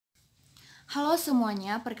Halo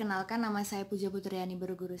semuanya, perkenalkan nama saya Puja Putriani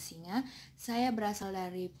Berguru Singa. Saya berasal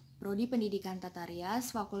dari prodi pendidikan tata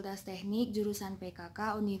rias, fakultas teknik, jurusan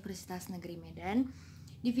PKK, Universitas Negeri Medan.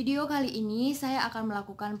 Di video kali ini saya akan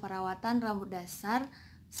melakukan perawatan rambut dasar,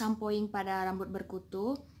 sampoing pada rambut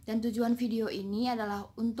berkutu, dan tujuan video ini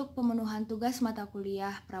adalah untuk pemenuhan tugas mata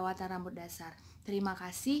kuliah perawatan rambut dasar. Terima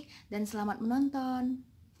kasih dan selamat menonton.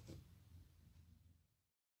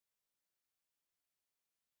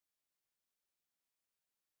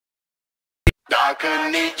 Dacă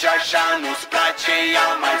nici așa nu-ți place, ia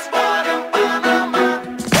mai zboară până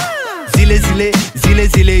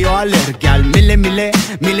Zile, eu alerg al mile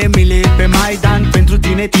pe Maidan pentru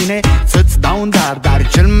tine să-ți dau un dar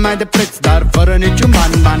cel mai de preț, dar fără niciun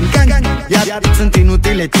ban Iar sunt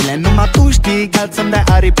inutile, numai tu știi că să-mi dai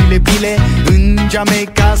aripile în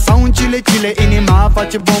Jamaica sau în Chile, inima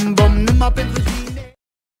face bom numai pentru tine.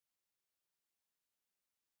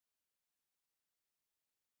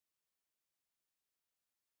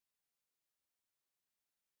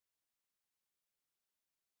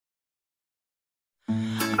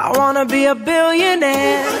 I wanna be a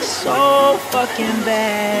billionaire so fucking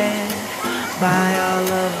bad. Buy all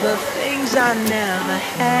of the things I never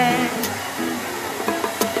had.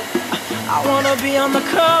 I wanna be on the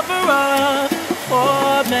cover of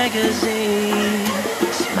Forbes magazine,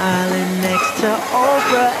 smiling next to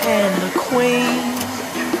Oprah and the Queen.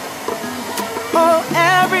 Oh,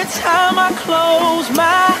 every time I close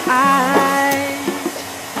my eyes,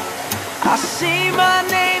 I see my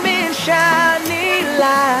name in shiny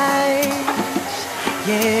lights.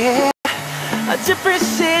 Yeah, a different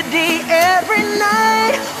city every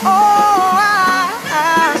night. Oh,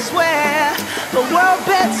 I swear the world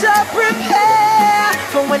better prepare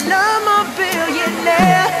for when I'm a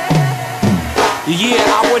billionaire. Yeah,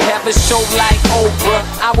 I would have a show like Oprah.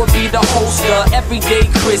 I would be the host of Everyday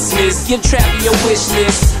Christmas. Give Travis a wish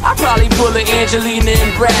list. I'd probably pull a Angelina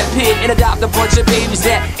and Brad Pitt and adopt a bunch of babies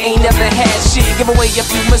that ain't never had shit. Give away a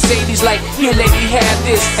few Mercedes like, here lady, have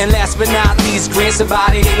this. And last but not least, grant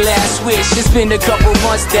somebody their last wish. It's been a couple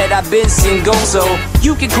months that I've been single, so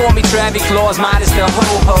you can call me Travis Claus minus the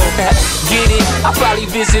ho-ho. Get it? I'll probably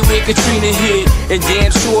visit where Katrina hit, and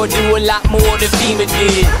damn sure do a lot more than FEMA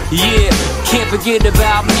did. Yeah, can't forget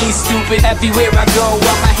about me, stupid. Everywhere I go,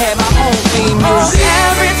 I'ma have my own theme music. Oh,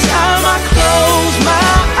 every time I close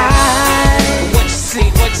my eyes, What you see,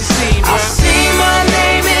 bro? I see my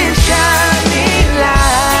name in shiny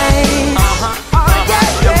lights. Uh-huh.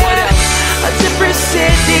 Yeah, And what else? a different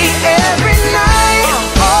city every night.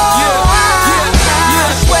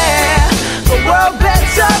 I swear the world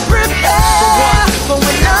better prepare for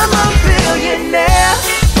when I'm a billionaire.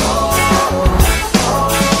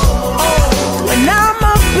 When I'm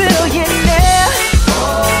a billionaire.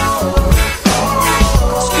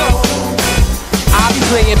 Let's go. I'll be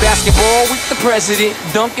playing basketball with the president,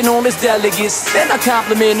 dunking on his delegates. Then I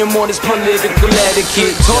compliment him on his political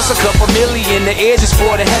etiquette. Toss a couple million in the air just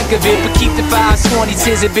for the heck of it, but keep the 5s, 20s,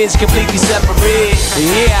 10s, and bins completely separate.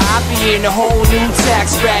 Yeah, I'll be in a whole new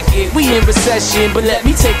tax bracket. We in recession, but let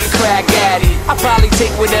me take a crack at it. I'll probably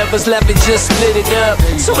take whatever's left and just split it up,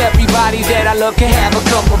 so everybody that I love can have a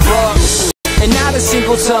couple bucks. And not a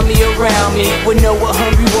single tummy around me would know what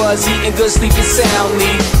hungry was, eating good, sleeping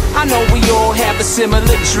soundly. I know we all have a similar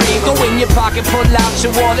dream. Go in your pocket, pull out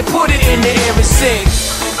your wallet, put it in the air and sing.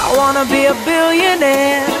 I wanna be a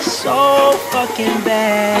billionaire so fucking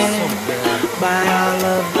bad. Buy all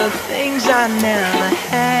of the things I never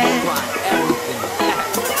had.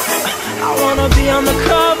 I wanna be on the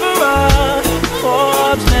cover of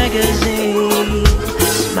Forbes magazine,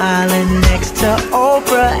 smiling next to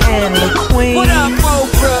Oprah and the Queen. What up,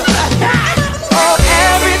 Oprah? Oh,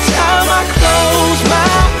 every time I close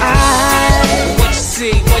my eyes, What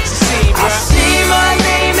you see, I bro? see my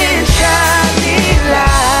name in shiny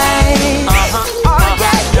lights.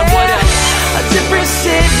 And what else? A different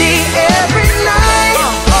city every night.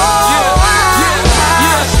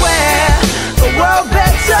 I swear the world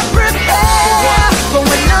better prepare for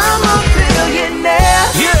when I'm a billionaire.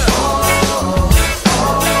 Yeah.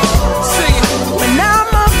 Sing it. When I'm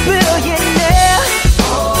a billionaire.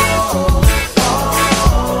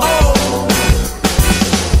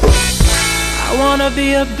 I wanna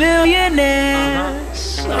be a billionaire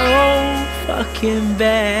so fucking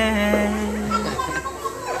bad.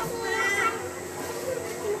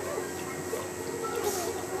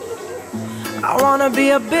 I wanna be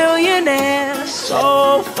a billionaire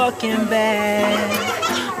so fucking bad.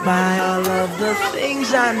 Buy all of the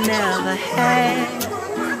things I never had.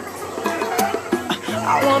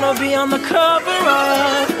 I wanna be on the cover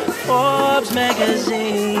of Forbes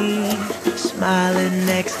magazine, smiling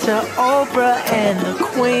next to Oprah and the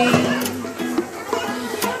Queen.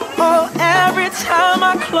 Oh, every time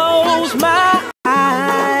I close my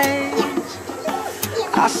eyes,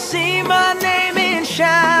 I see my name in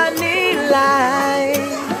shiny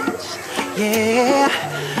lights. Yeah,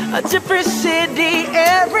 a different city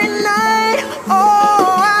every night.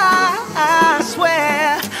 Oh, I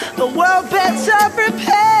swear the world better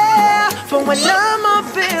prepare for when I'm a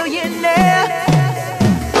billionaire.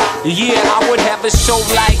 Yeah, I would have a show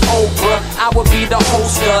like Oprah. I would be the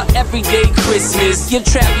host of Everyday Christmas. Give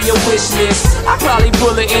travel your wish list. I'd probably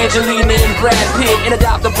pull a Angelina and Brad Pitt and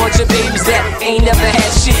adopt a bunch of babies that ain't never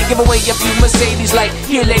had shit. Give away a few Mercedes like,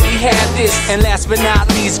 here lady, have this. And last but not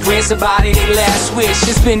least, grant somebody their last wish.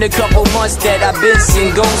 It's been a couple months that I've been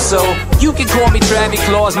single, so you can call me Travis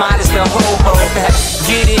Claus minus the ho-ho.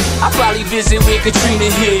 Get it? I'll probably visit where Katrina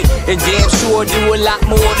hit, and damn sure do a lot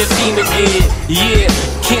more than FEMA did. Yeah,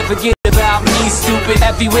 can't forget about me, stupid.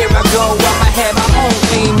 Everywhere I go, I'ma have my own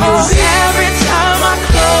theme music. Oh, every time I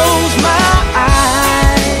close my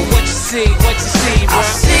eyes, What you see, bro? I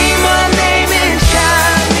see my name in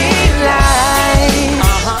shiny lights.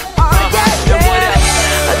 Yeah, what else?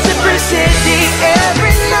 A different city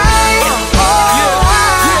every night. I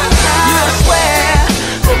swear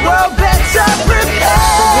the world better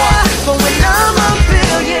prepare for when I'm a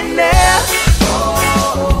billionaire.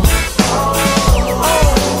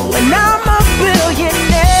 When I'm a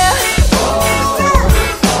billionaire.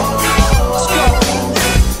 Let's go.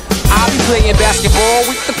 I'll be playing basketball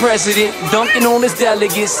with the president, dunking on his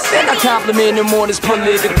delegates. Then I compliment him on his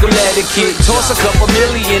political etiquette. Toss a couple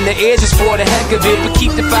million in the air just for the heck of it, but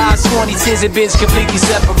keep the 5s, 20s, 10s, and bins completely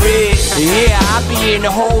separate. Yeah, I'll be in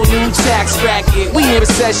a whole new tax bracket. We in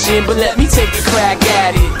recession, but let me take a crack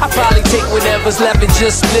at it. I'll probably take whatever's left and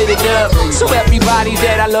just split it up, so everybody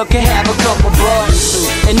that I love can have a couple bucks.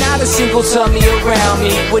 And not a single tummy around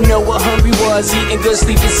me would know what hungry was, eating good,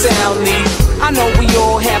 sleeping soundly. I know we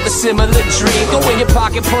all have a similar dream. Go in your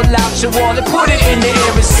pocket, pull out your wallet, put it in the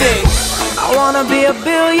air and sing. I wanna be a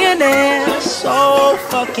billionaire so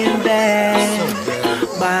fucking bad.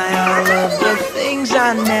 Buy all of the things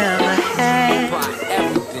I never had.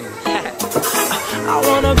 I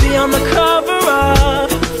wanna be on the cover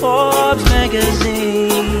of Forbes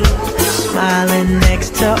magazine, smiling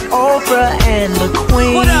next to Oprah and the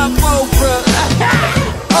Queen. What up, Oprah?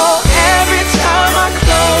 Oh, every time I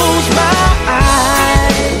close my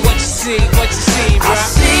eyes, What you see, bro? I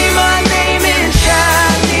see my name in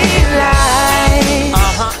shiny lights.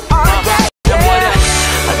 Yeah, what else?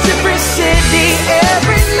 A different city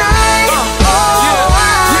every night. I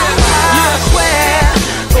swear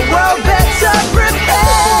the world better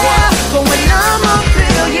prepare for when I'm a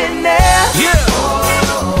billionaire. Yeah.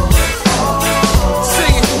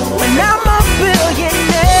 Sing it. When I'm a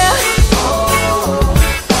billionaire.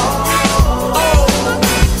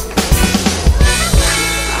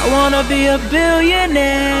 I wanna be a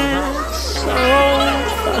billionaire so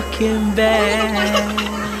fucking bad.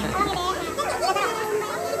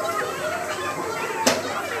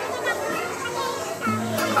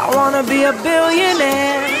 I wanna be a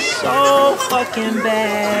billionaire so fucking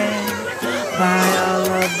bad. Buy all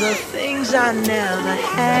of the things I never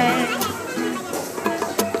had.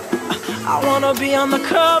 I wanna be on the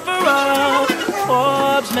cover of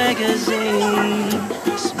Forbes magazine,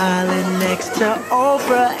 smiling next to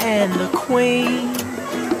Oprah and the Queen.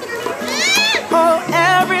 Oh,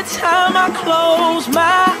 every time I close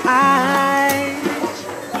my eyes,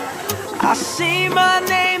 I see my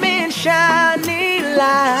name in shiny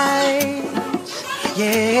lights.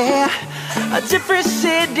 Yeah, a different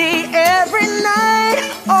city every night.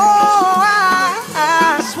 Oh,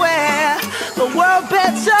 I swear the world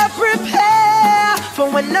better prepare for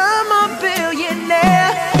when I'm a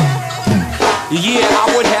billionaire. Yeah, I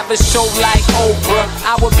would have a show like Oprah.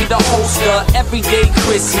 I would be the host of Everyday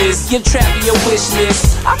Christmas. Give travel your wish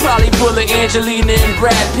list. I'd probably pull a Angelina and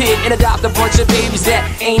Brad Pitt and adopt a bunch of babies that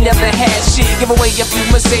ain't never had shit. Give away a few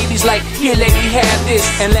Mercedes like, here lady, have this.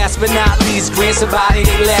 And last but not least, grant somebody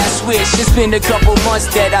their last wish. It's been a couple months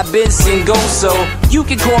that I've been single, so you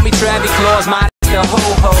can call me Travis Claus, the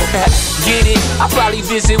ho-ho. Get it? I'll probably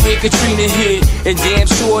visit where Katrina hit, and damn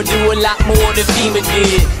sure do a lot more than FEMA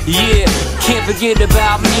did. Yeah, can't forget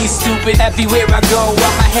about me, stupid. Everywhere I go,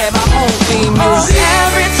 I'ma have my own theme music. Oh,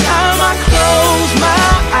 every time I close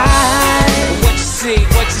my eyes, What you see,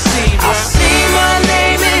 bro? I see my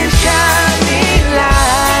name in shiny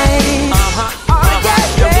lights.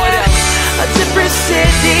 Yeah, what else? A different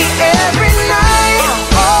city every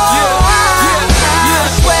night. I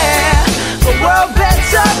swear the world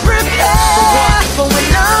better prepare for when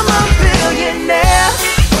I'm a billionaire.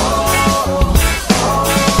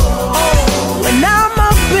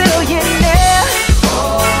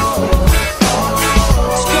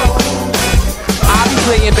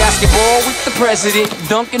 basketball with the president,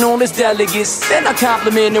 dunking on his delegates. Then I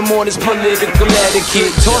compliment him on his political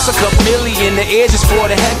etiquette. Toss a couple million in the air just for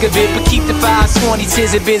the heck of it, but keep the 5s, 20s,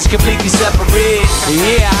 10s, and bins completely separate.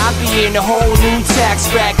 Yeah, I be in a whole new tax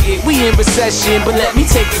bracket. We in recession, but let me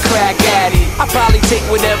take a crack at it. I probably take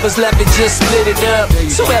whatever's left and just split it up,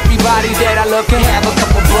 so everybody that I love can have a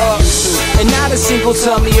couple bucks. And not a single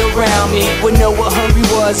tummy around me would know what hungry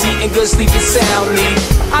was, eating good, sleeping soundly.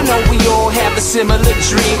 I know we all have a similar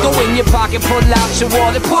dream. Go in your pocket, pull out your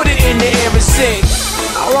wallet, put it in the air and sing.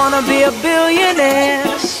 I wanna be a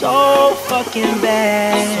billionaire so fucking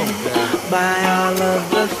bad. Buy all of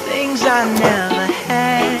the things I never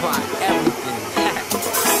had.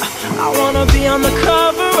 I wanna be on the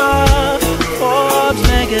cover of Forbes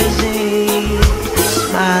magazine,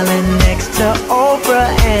 smiling next to Oprah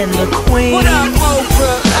and the Queen. What up,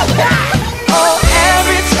 Oprah? Oh,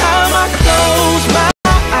 every time I close my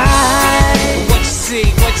eyes, What you see,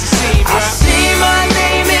 bro? I see my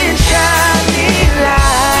name in shining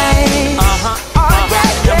lights.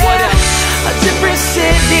 Alright, Now what yeah. else? A different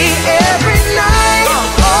city every night.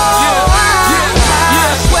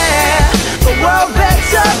 I swear the world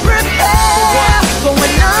better prepare for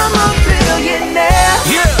when I'm a billionaire.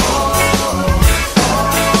 Yeah.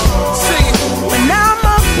 Sing it. When I'm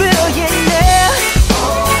a billionaire.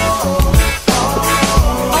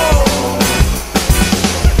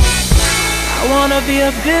 I wanna be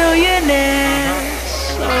a billionaire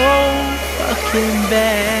so fucking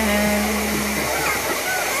bad.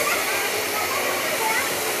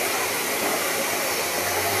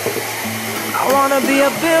 I wanna be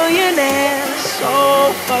a billionaire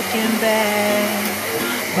so fucking bad.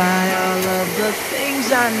 Buy all of the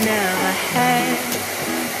things I never had.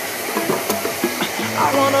 I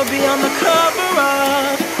wanna be on the cover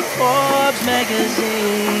of Forbes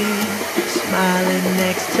magazine, smiling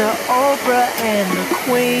next to Oprah and the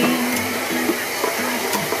Queen.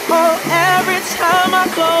 Oh, every time I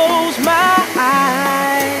close my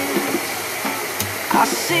eyes, I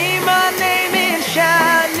see my name in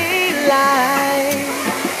shiny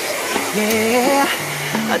lights.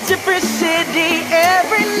 Yeah, a different city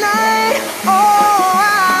every night. Oh,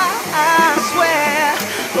 I swear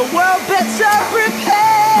the world better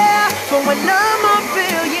prepare for when I'm a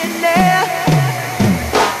billionaire.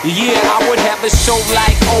 Yeah, I would have a show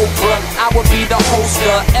like Oprah. I would be the host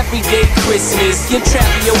of Everyday Christmas. Give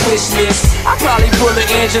Travis your wish list. I'd probably pull a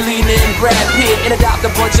Angelina and Brad Pitt and adopt a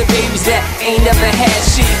bunch of babies that ain't never had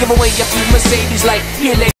shit. Give away a few Mercedes like,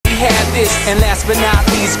 here lady, have this. And last but not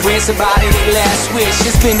least, grant somebody their last wish.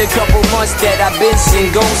 It's been a couple months that I've been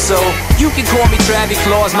single, so you can call me Travis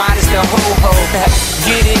Claus minus the ho-ho.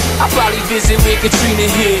 Get it? I'll probably visit where Katrina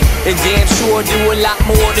hit, and damn sure do a lot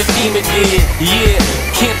more than FEMA did. Yeah,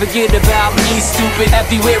 can't forget about me, stupid.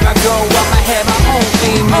 Everywhere I go, I'ma have my own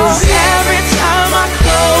theme Oh, music. every time I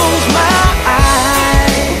close my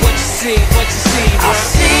eyes, What you see, I bro?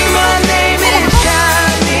 see my name in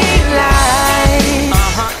shining lights.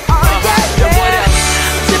 Alright, Now what yeah. else?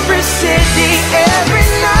 Different city every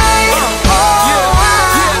night.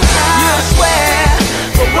 I swear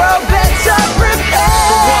the world better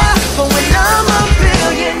prepare for when I'm a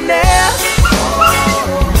billionaire.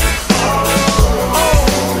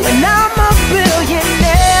 When I'm a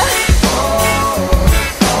billionaire.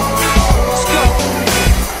 Let's go.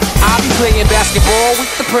 I'll be playing basketball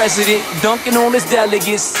with the president, dunking on his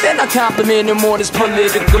delegates. Then I compliment him on his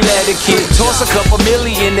political etiquette. Toss a couple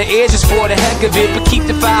million in the air just for the heck of it, but keep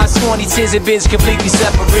the 5s, 20s, 10s, and bins completely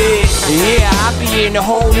separate. Yeah, I be in a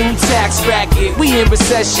whole new tax bracket. We in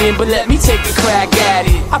recession, but let me take a crack at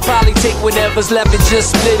it. I probably take whatever's left and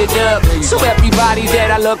just split it up, so everybody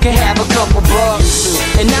that I love can have a couple bucks.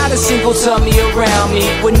 And not a single tummy around me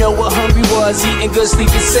would know what hungry was, eating good,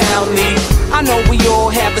 sleeping soundly. I know we all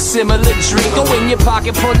have a similar dream. Go in your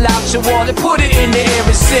pocket, pull out your wallet, put it in the air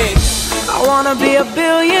and sing. I wanna be a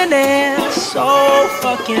billionaire so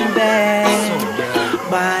fucking bad.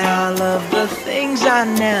 Buy all of the things I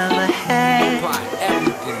never had.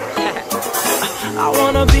 I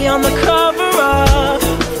wanna be on the cover of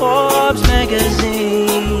Forbes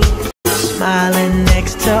magazine, smiling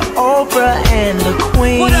next to Oprah and the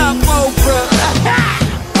Queen. What up, Oprah?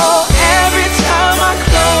 Oh, every time I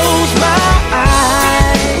close my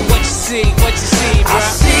eyes, What you see, bro? I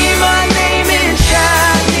see my name in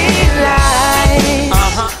shining lights.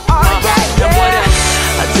 Alright, Now what yeah. else?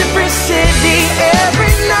 A different city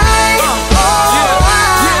every night.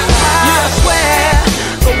 I swear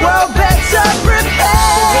the world better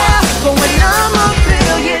prepare for when I'm a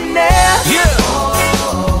billionaire. Yeah.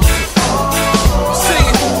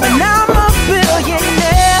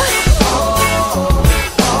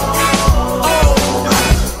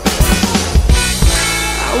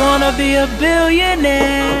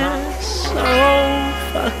 billionaire so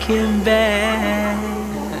fucking bad.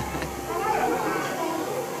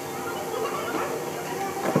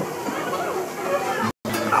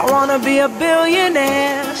 I wanna be a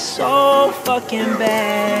billionaire so fucking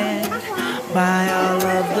bad. Buy all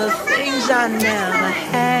of the things I never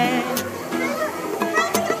had.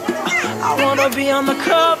 I wanna be on the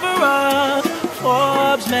cover of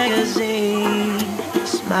Forbes magazine,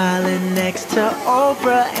 smiling next to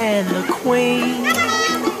Oprah and the Queen.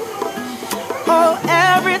 Oh,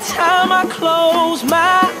 every time I close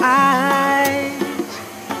my eyes,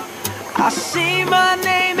 I see my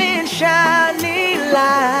name in shiny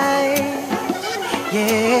lights.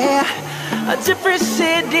 Yeah, a different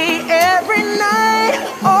city every night.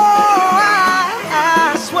 Oh,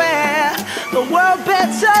 I swear the world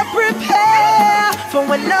better prepare for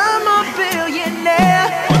when I'm a billionaire.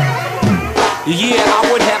 Yeah, I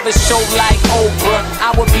would have a show like Oprah.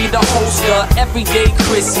 I would be the host of Everyday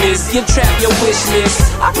Christmas. Give Trap your wish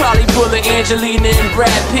list. I'd probably pull a Angelina and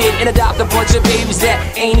Brad Pitt and adopt a bunch of babies that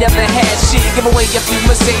ain't never had shit. Give away a few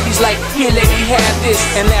Mercedes like, here lady, have this.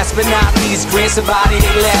 And last but not least, grant somebody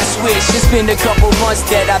their last wish. It's been a couple months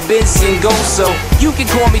that I've been single, so you can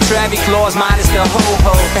call me Travis Claus minus the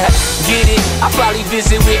ho-ho. Get it? I'll probably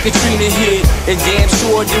visit where Katrina hit, and damn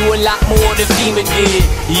sure do a lot more than FEMA did.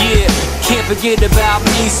 Yeah, can't forget about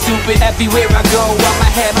me, stupid. Everywhere I go, I'ma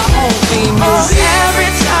have my own theme music. Oh,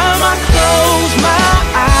 every time I close my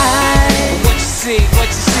eyes, What you see? What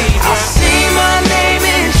you see? I see my name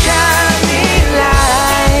in shiny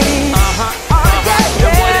lights. Uh-huh. Oh, yeah,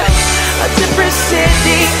 And what else? a different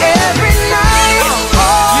city every night.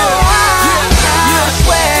 Oh, I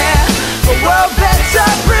swear the world better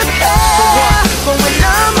prepare for when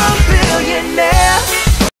I'm a billionaire.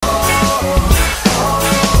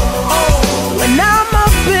 When I'm a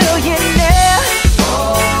billionaire.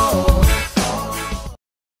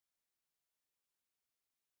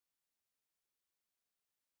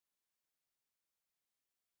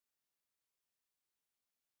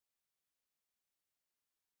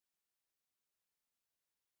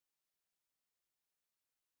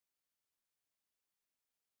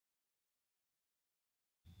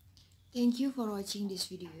 Thank you for watching this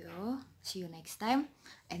video. See you next time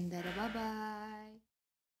and dadah, bye bye.